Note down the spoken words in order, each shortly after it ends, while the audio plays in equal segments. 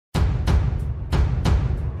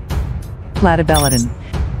Platybelodon.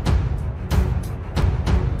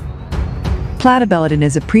 Platybelodon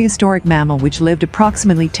is a prehistoric mammal which lived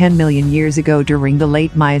approximately 10 million years ago during the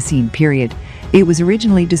Late Miocene Period. It was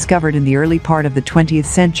originally discovered in the early part of the 20th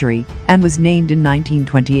century and was named in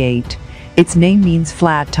 1928. Its name means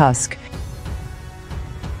flat-tusk.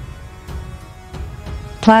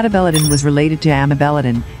 Platybelodon was related to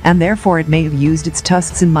Amebelodon, and therefore it may have used its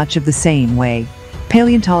tusks in much of the same way.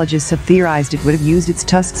 Paleontologists have theorized it would have used its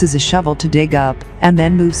tusks as a shovel to dig up and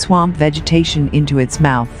then move swamp vegetation into its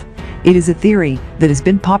mouth. It is a theory that has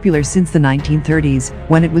been popular since the 1930s,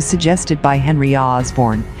 when it was suggested by Henry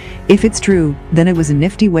Osborn. If it's true, then it was a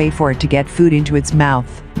nifty way for it to get food into its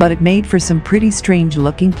mouth, but it made for some pretty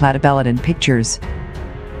strange-looking Platybelodon pictures.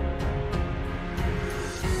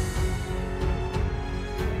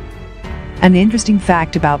 An interesting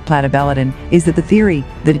fact about Platybelodon is that the theory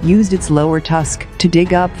that it used its lower tusk to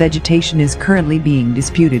dig up vegetation is currently being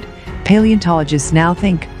disputed. Paleontologists now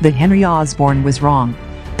think that Henry Osborn was wrong.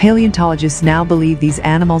 Paleontologists now believe these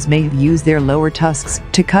animals may have used their lower tusks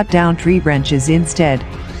to cut down tree branches instead.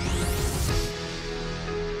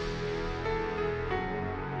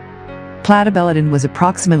 Platybelodon was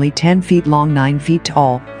approximately 10 feet long, 9 feet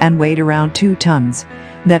tall, and weighed around 2 tons.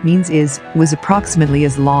 That means was approximately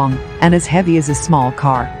as long and as heavy as a small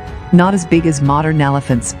car. Not as big as modern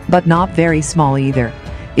elephants, but not very small either.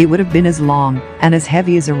 It would have been as long and as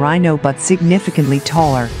heavy as a rhino, but significantly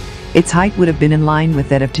taller. Its height would have been in line with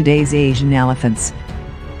that of today's Asian elephants.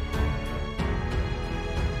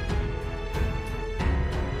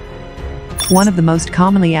 One of the most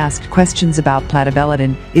commonly asked questions about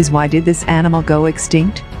Platybelodon is, why did this animal go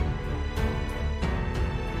extinct?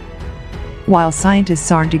 While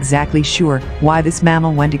scientists aren't exactly sure why this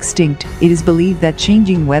mammal went extinct, it is believed that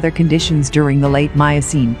changing weather conditions during the late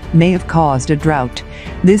Miocene may have caused a drought.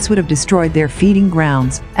 This would have destroyed their feeding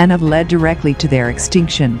grounds and have led directly to their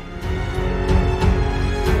extinction.